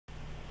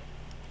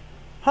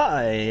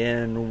Hi,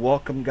 and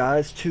welcome,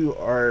 guys, to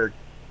our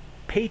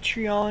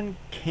Patreon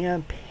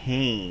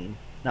campaign.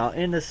 Now,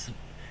 in this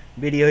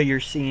video, you're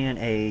seeing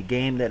a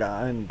game that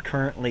I'm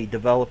currently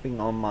developing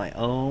on my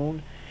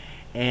own,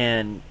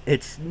 and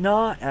it's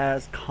not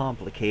as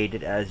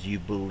complicated as you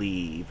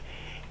believe.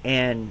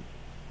 And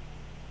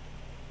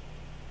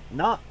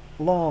not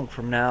long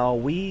from now,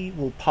 we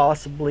will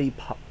possibly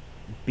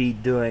be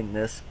doing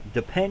this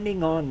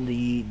depending on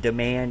the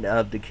demand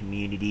of the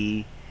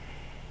community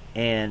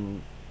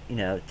and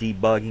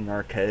debugging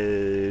our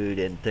code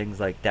and things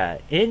like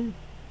that. In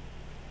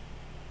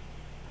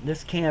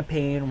this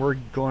campaign, we're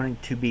going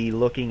to be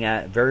looking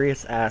at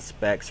various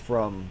aspects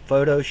from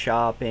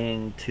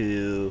photoshopping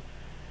to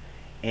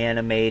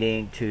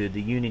animating to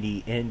the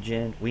Unity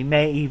engine. We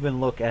may even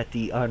look at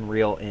the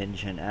Unreal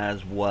Engine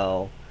as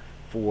well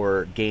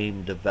for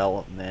game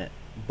development.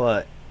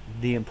 But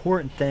the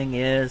important thing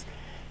is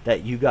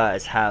that you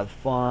guys have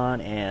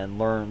fun and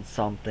learn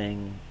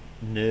something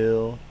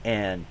new,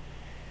 and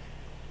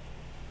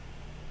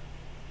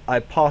I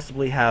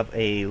possibly have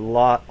a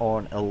lot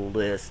on a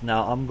list.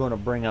 Now, I'm going to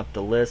bring up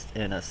the list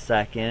in a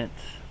second.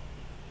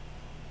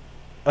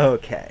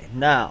 Okay,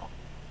 now,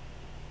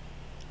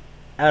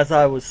 as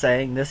I was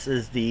saying, this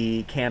is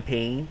the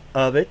campaign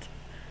of it.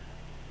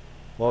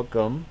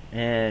 Welcome.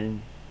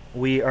 And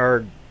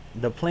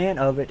the plan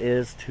of it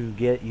is to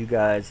get you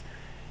guys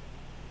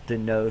to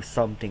know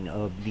something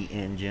of the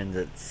engines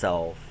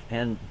itself.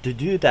 And to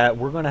do that,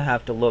 we're going to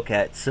have to look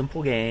at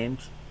simple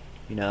games.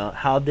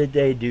 How did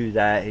they do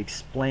that?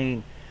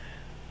 Explain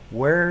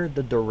where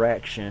the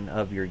direction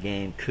of your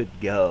game could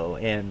go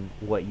and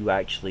what you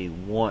actually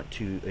want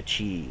to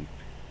achieve.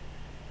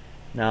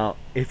 Now,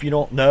 if you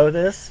don't know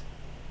this,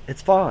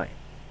 it's fine.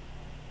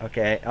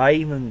 Okay, I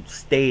even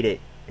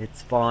stated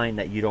it's fine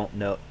that you don't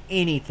know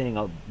anything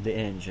of the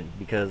engine,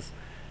 because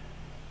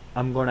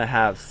I'm going to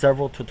have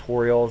several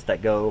tutorials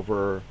that go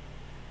over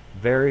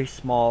very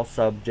small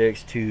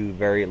subjects to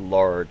very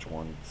large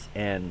ones,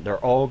 and they're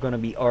all going to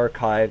be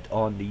archived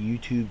on the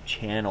YouTube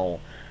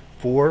channel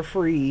for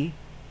free.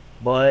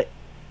 But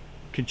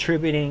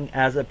contributing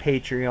as a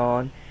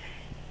Patreon,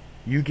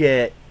 you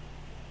get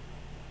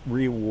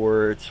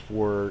rewards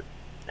for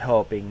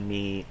helping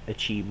me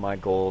achieve my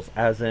goals,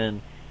 as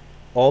in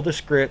all the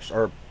scripts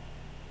are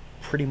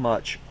pretty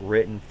much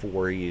written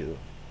for you.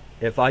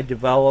 If I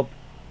develop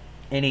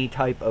any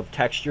type of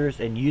textures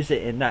and use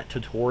it in that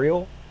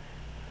tutorial,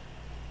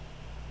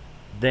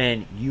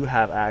 then you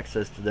have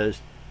access to those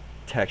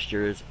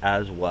textures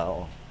as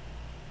well.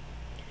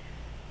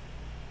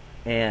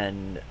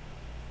 And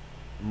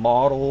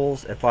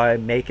models, if I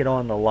make it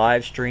on the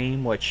live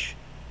stream, which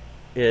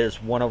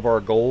is one of our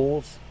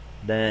goals,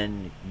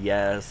 then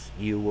yes,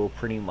 you will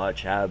pretty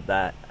much have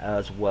that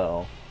as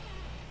well.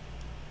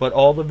 But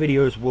all the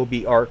videos will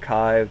be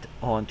archived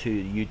onto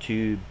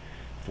YouTube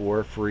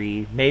for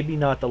free. Maybe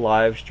not the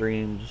live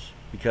streams,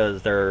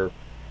 because they're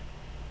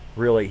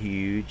really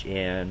huge,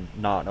 and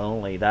not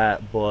only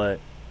that, but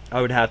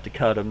I would have to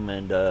cut them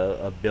into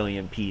a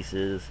billion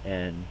pieces,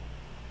 and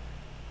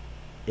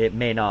it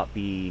may not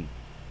be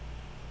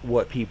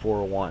what people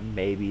are wanting.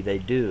 Maybe they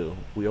do.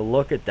 We'll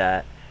look at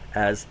that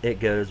as it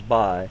goes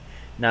by.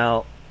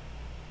 Now,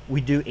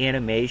 we do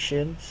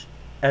animations.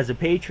 As a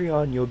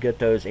Patreon, you'll get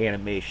those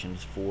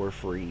animations for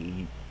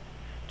free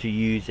to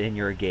use in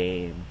your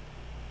game.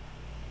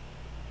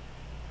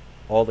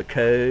 All the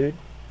code.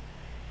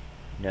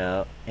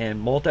 No,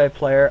 and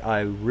multiplayer,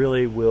 I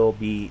really will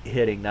be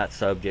hitting that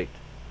subject.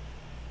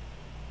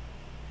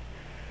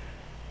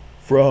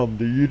 From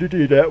the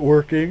Unity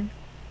networking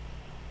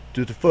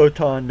to the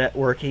photon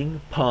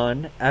networking,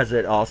 PUN, as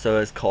it also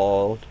is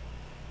called.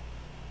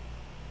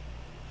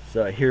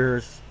 So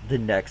here's the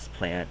next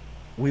plan.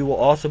 We will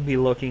also be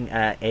looking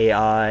at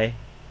AI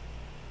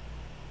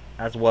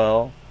as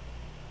well.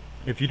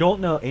 If you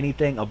don't know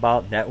anything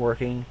about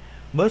networking,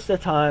 most of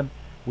the time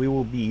we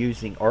will be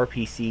using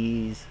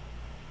RPCs,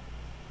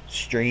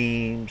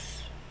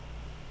 streams,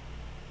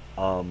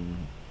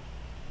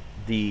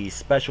 the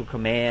special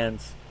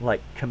commands like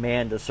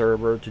command a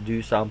server to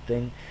do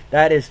something.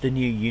 That is the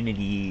new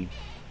Unity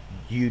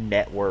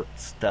U-network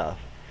stuff.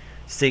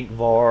 Sync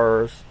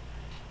vars,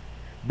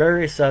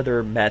 various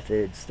other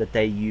methods that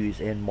they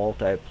use in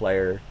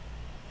multiplayer.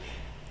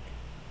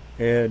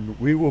 And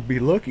we will be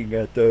looking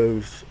at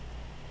those,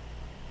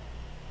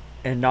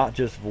 and not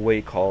just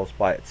void calls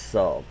by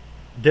itself.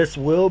 This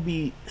will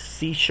be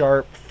C#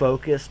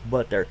 focused,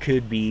 but there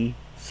could be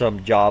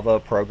some Java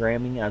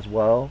programming as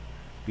well.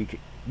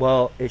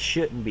 Well, it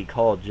shouldn't be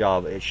called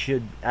Java. It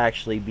should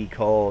actually be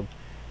called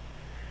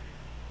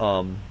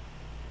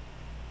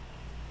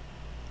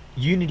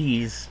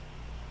Unity's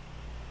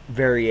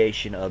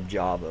variation of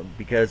Java,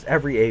 because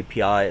every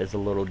API is a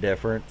little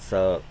different.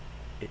 So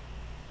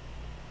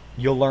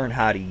you'll learn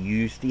how to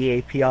use the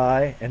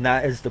API, and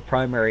that is the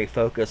primary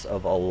focus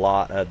of a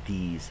lot of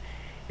these,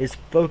 is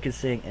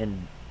focusing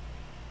and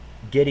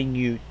getting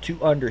you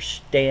to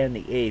understand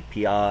the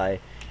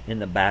API in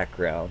the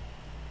background.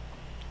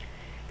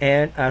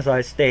 And as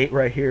I state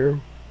right here,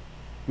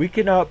 we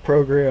cannot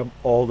program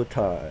all the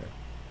time.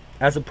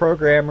 as a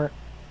programmer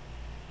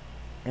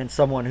and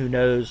someone who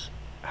knows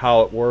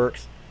how it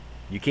works,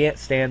 you can't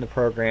stand the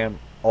program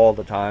all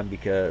the time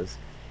because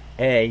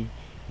A,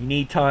 you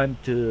need time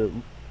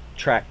to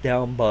track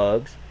down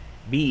bugs.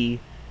 B,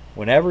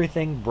 when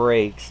everything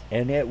breaks,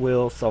 and it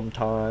will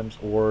sometimes,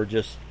 or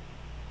just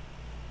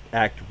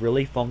act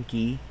really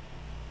funky,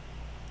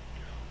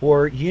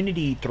 or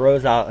Unity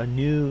throws out a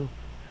new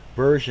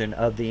version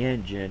of the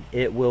engine,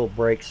 it will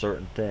break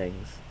certain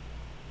things.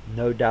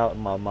 No doubt in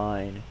my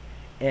mind.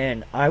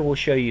 And I will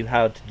show you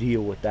how to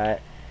deal with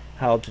that,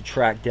 how to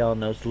track down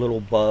those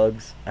little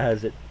bugs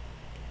as it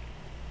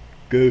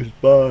goes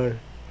by.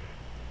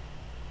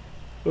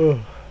 Ugh.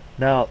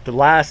 Now, the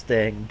last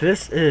thing,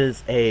 this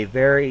is a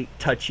very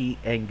touchy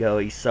and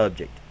gooey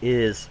subject,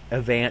 is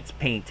advanced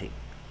painting.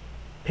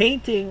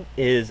 Painting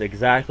is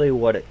exactly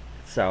what it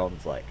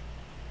sounds like.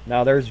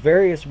 Now, there's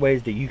various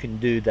ways that you can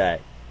do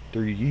that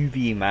through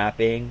UV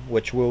mapping,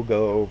 which we'll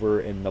go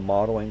over in the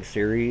modeling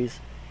series,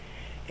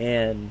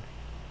 and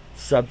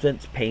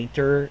Substance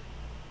Painter,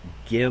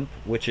 GIMP,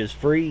 which is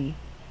free,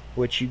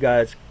 which you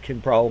guys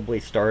can probably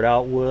start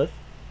out with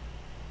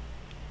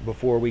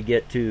before we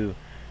get to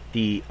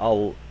the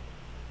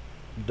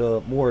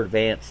more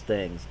advanced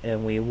things,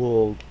 and we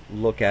will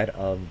look at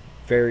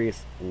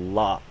various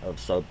lot of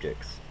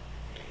subjects,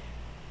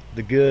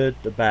 the good,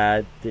 the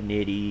bad, the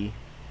nitty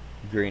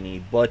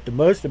gritty. But the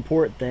most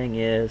important thing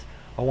is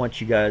I want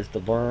you guys to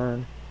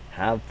learn,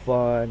 have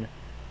fun,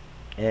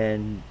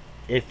 and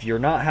if you're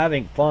not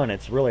having fun,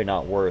 it's really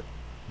not worth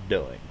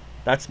doing.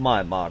 That's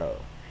my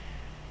motto.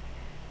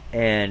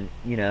 And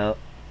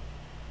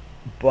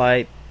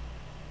by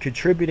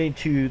contributing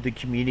to the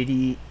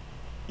community,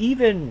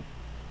 even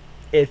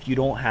if you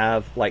don't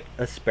have like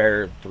a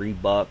spare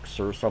 $3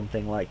 or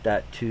something like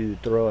that to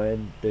throw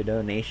in the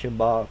donation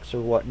box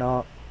or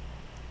whatnot,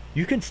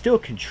 you can still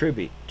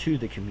contribute to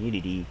the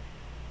community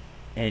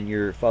and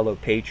your fellow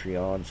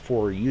Patreons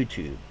for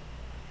YouTube.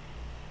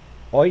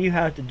 All you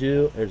have to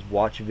do is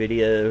watch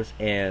videos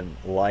and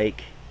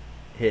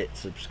hit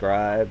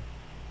subscribe,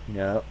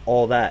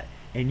 all that,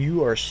 and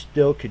you are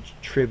still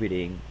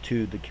contributing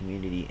to the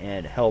community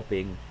and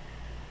helping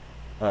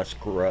us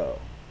grow.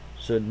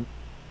 So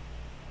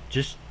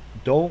just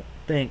don't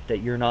think that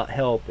you're not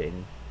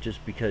helping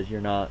just because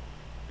you're not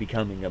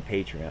becoming a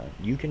Patreon.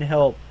 You can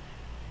help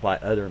by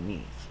other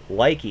means.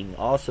 Liking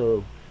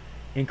also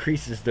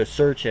increases the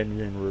search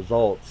engine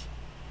results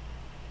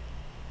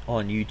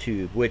on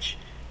YouTube, which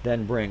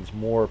then brings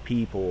more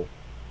people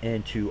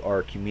into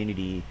our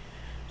community.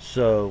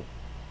 So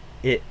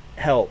it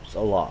helps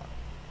a lot.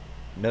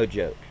 No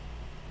joke.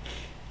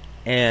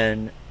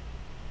 And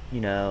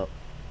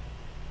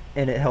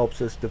and it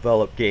helps us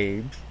develop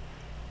games.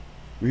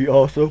 We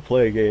also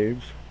play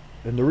games.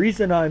 And the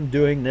reason I'm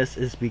doing this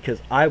is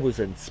because I was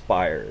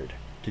inspired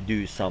to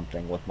do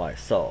something with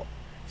myself.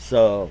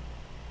 So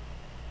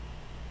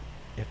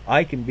if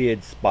I can be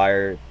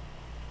inspired,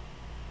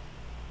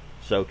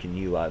 so can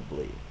you, I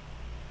believe.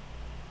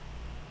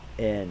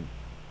 And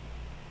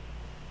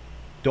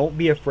don't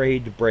be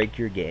afraid to break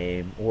your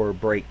game or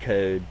break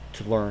code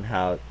to learn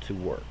how to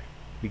work.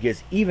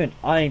 Because even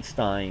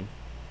Einstein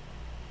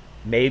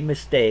made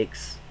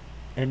mistakes,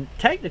 and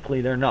technically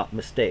they're not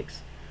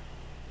mistakes.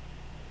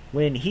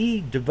 When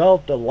he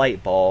developed a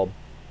light bulb,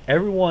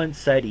 everyone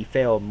said he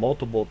failed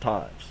multiple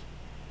times.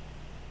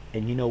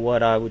 And you know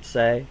what I would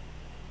say?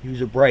 He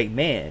was a bright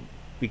man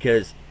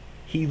because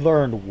he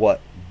learned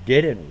what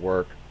didn't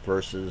work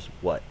versus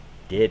what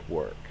did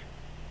work.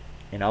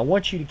 And I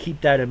want you to keep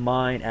that in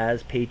mind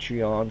as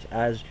Patreons,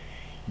 as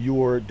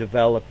you're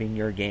developing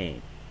your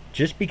game.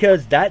 Just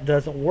because that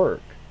doesn't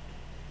work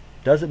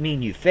doesn't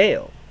mean you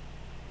failed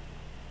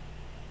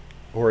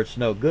or it's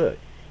no good.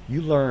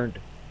 You learned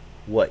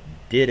what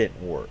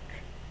didn't work.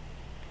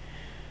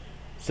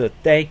 So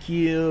thank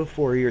you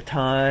for your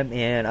time,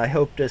 and I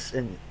hope this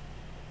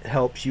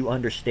helps you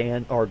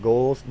understand our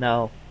goals.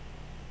 Now,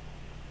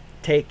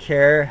 take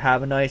care,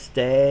 have a nice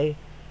day,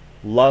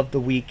 love the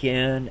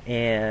weekend,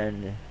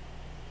 and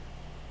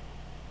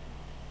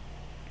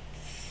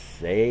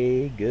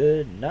say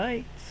good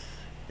night.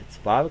 It's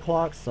 5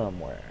 o'clock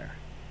somewhere.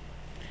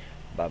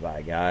 Bye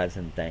bye, guys,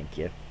 and thank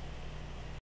you.